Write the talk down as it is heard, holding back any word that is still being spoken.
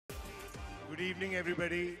Good evening,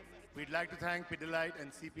 everybody. We'd like to thank Pidilite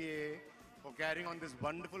and CPAA for carrying on this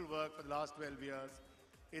wonderful work for the last 12 years.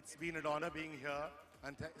 It's been an honor being here,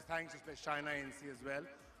 and thanks to China NC as well.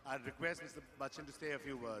 I'd request Mr. Bachchan to say a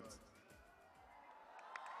few words.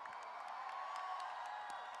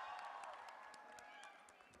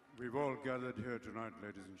 We've all gathered here tonight,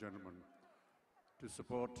 ladies and gentlemen, to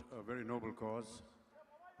support a very noble cause,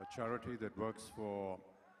 a charity that works for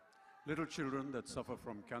little children that suffer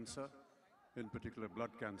from cancer, in particular blood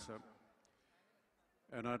cancer.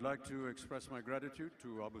 And I'd like to express my gratitude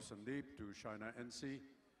to Abu Sandeep, to China NC,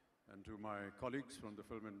 and to my colleagues from the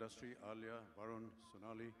film industry, Alia, Varun,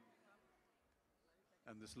 Sonali,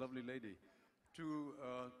 and this lovely lady, to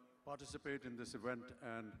participate in this event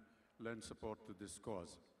and lend support to this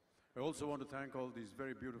cause. I also want to thank all these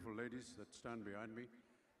very beautiful ladies that stand behind me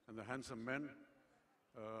and the handsome men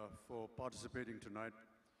for participating tonight.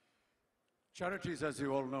 Charities, as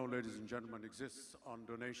you all know, ladies and gentlemen, exists on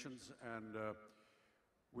donations, and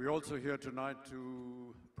we're also here tonight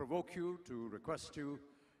to provoke you, to request you,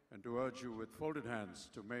 and to urge you with folded hands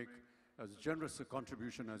to make as generous a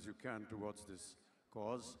contribution as you can towards this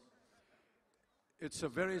cause. It's a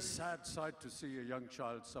very sad sight to see a young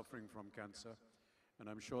child suffering from cancer, and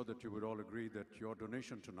I'm sure that you would all agree that your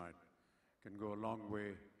donation tonight can go a long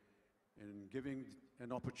way in giving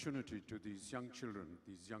an opportunity to these young children,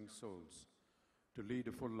 these young souls, to lead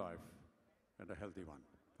a full life and a healthy one.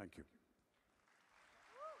 Thank you.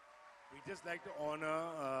 We'd just like to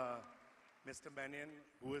honor Mr. Manian,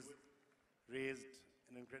 who has raised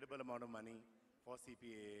an incredible amount of money for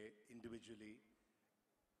CPAA individually.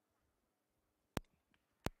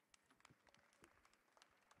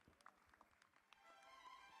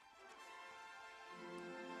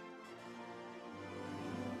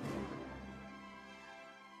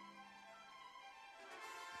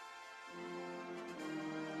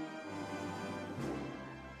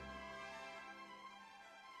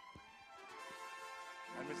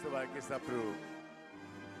 And Mr. Varkis approved.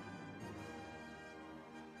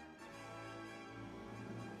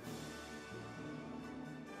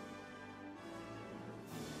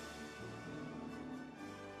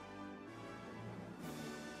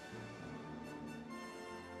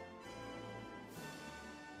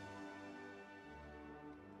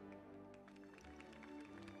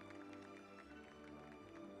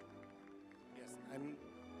 Yes, and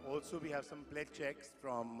also we have some pledge checks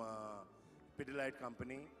from Pidilite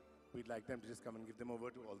company. We'd like them to just come and give them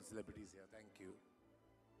over to all the celebrities here. Thank you.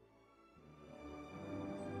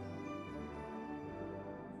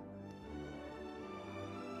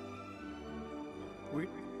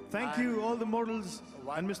 Thank you, all the models,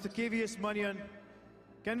 and Mr. KVS Manian.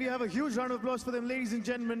 Can we have a huge round of applause for them, ladies and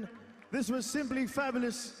gentlemen? This was simply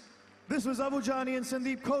fabulous. This was Abu Jani and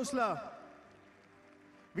Sandeep Khosla.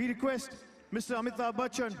 We request Mr. Amitabh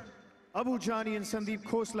Bachchan, Abu Jani and Sandeep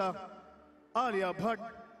Khosla, Alia Bhatt,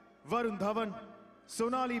 Varun Dhawan,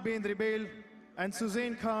 Sonali Bendre Bail, and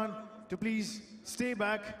Suzanne Khan to please stay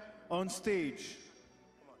back on stage.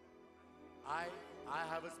 I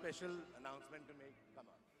have a special announcement to make. Come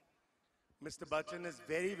on. Mr. Bachchan has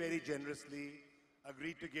very, very generously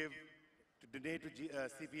agreed to donate to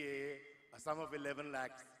CPAA a sum of 11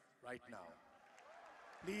 lakhs right now.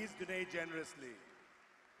 Please donate generously.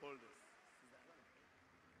 Hold this.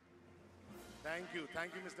 Thank you.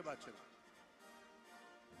 Thank you, Mr. Bachchan.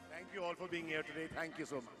 Thank you all for being here today. Thank you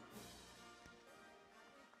so much.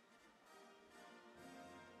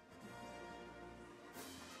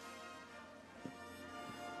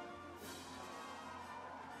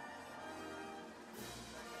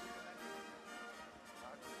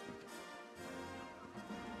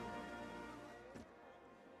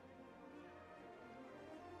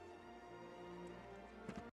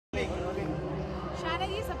 Shaina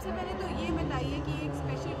जी, सबसे पहले तो ये बताइए कि एक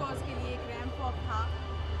special cause के लिए एक रैंप वॉक था,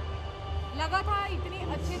 लगा था इतने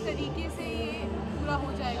अच्छे तरीके से ये पूरा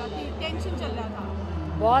हो जाएगा कि टेंशन चल रहा था?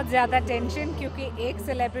 बहुत ज़्यादा टेंशन, क्योंकि एक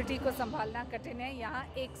सेलिब्रिटी को संभालना कठिन है। यहाँ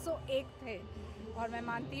 101 थे और मैं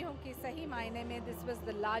मानती हूँ कि सही मायने में this was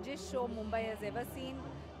the largest show Mumbai has ever seen.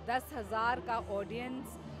 10,000 का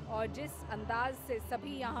ऑडियंस, और जिस अंदाज से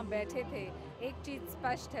सभी यहाँ बैठे थे, एक चीज़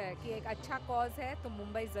स्पष्ट है कि एक अच्छा कॉज है तो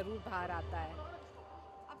मुंबई ज़रूर बाहर आता है।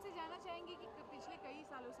 आपसे जानना चाहेंगे कि पिछले कई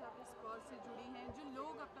सालों से आप इस कॉज से जुड़ी हैं, जो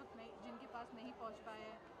लोग अब तक जिनके पास नहीं पहुँच पाए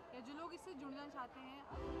हैं या जो लोग इससे जुड़ना चाहते हैं,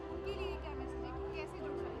 उनके लिए क्या मैसेज है कि कैसे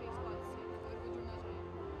जुड़ सकते हैं इस कॉज से, अगर वो जुड़ना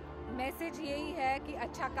चाहें? मैसेज यही है कि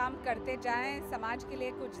अच्छा काम करते जाएं, समाज के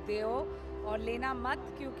लिए कुछ दो और लेना मत,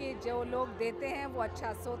 क्योंकि जो लोग देते हैं वो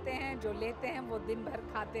अच्छा सोते हैं, जो लेते हैं वो दिन भर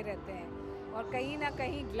खाते रहते हैं। और कहीं ना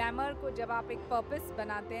कहीं ग्लैमर को जब आप एक पर्पस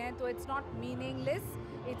बनाते हैं तो it's not meaningless,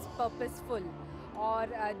 it's purposeful.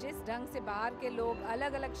 और जिस ढंग से बाहर के लोग,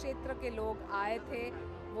 अलग अलग क्षेत्र के लोग आए थे,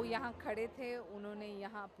 वो यहाँ खड़े थे, उन्होंने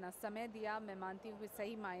यहाँ अपना समय दिया। मैं मानती हूँ कि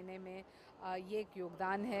सही मायने में ये एक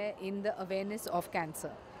योगदान है in the awareness of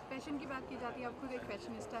cancer. Fashion की बात की जाती है, आप खुद एक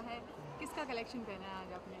फैशनिस्टा है, किसका कलेक्शन पहना है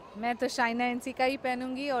आज आपने? मैं तो शाइना एनसी का ही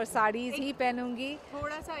पहनूंगी और साड़ीज ही पहनूंगी।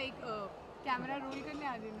 थोड़ा सा एक कैमरा रोल करने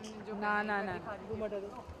आज इन्होंने जो ना पहना है, ना एक बार ना, दिखा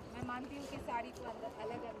दीजिए। मैं मानती हूँ कि साड़ी को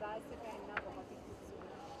अलग अंदाज से पहनना बहुत ही खूबसूरत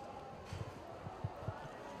है।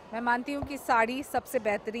 मैं मानती हूँ कि साड़ी सबसे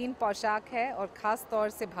बेहतरीन पोशाक है और ख़ास तौर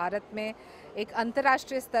से भारत में एक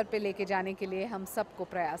अंतर्राष्ट्रीय स्तर पे लेके जाने के लिए हम सबको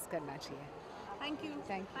प्रयास करना चाहिए। Thank you.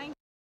 Thank you.